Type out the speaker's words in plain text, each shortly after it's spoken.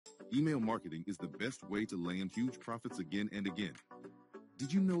email marketing is the best way to land huge profits again and again.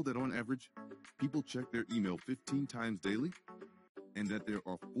 Did you know that on average, people check their email 15 times daily? And that there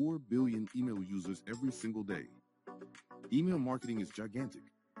are 4 billion email users every single day. Email marketing is gigantic,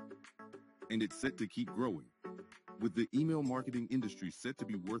 and it's set to keep growing, with the email marketing industry set to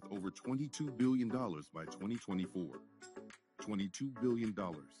be worth over $22 billion by 2024. $22 billion.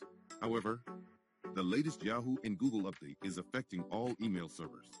 However, the latest Yahoo and Google update is affecting all email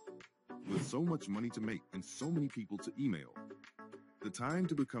servers. With so much money to make and so many people to email, the time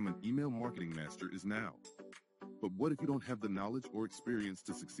to become an email marketing master is now. But what if you don't have the knowledge or experience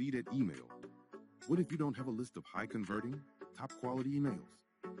to succeed at email? What if you don't have a list of high-converting, top-quality emails?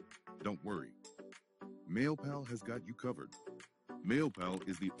 Don't worry. MailPal has got you covered. MailPal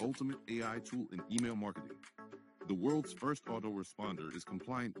is the ultimate AI tool in email marketing. The world's first autoresponder is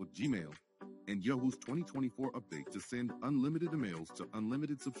compliant with Gmail and Yahoo's 2024 update to send unlimited emails to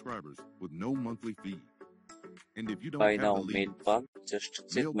unlimited subscribers with no monthly fee. And if you don't Buy have now the leads, MailPal, just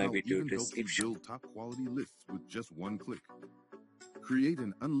check my MailPal video even helps you description. build top-quality lists with just one click. Create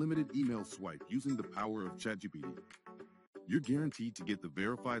an unlimited email swipe using the power of ChatGPT. You're guaranteed to get the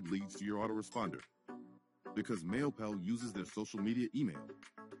verified leads to your autoresponder. Because MailPal uses their social media email,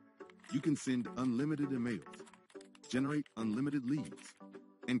 you can send unlimited emails, generate unlimited leads,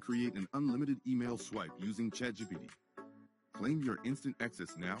 and create an unlimited email swipe using ChatGPT. Claim your instant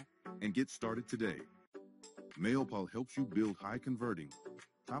access now and get started today. MailPal helps you build high-converting,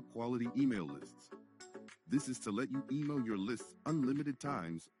 top-quality email lists. This is to let you email your lists unlimited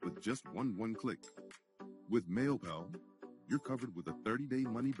times with just one click. With MailPal, you're covered with a 30-day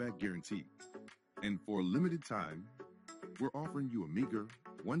money-back guarantee. And for a limited time, we're offering you a meager,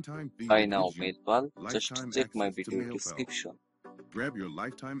 one-time fee Buy that now gives you MailPal, just lifetime check my access to video MailPal. description. Grab your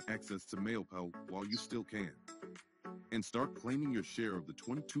lifetime access to MailPal while you still can. And start claiming your share of the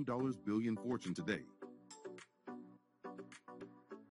 $22 billion fortune today.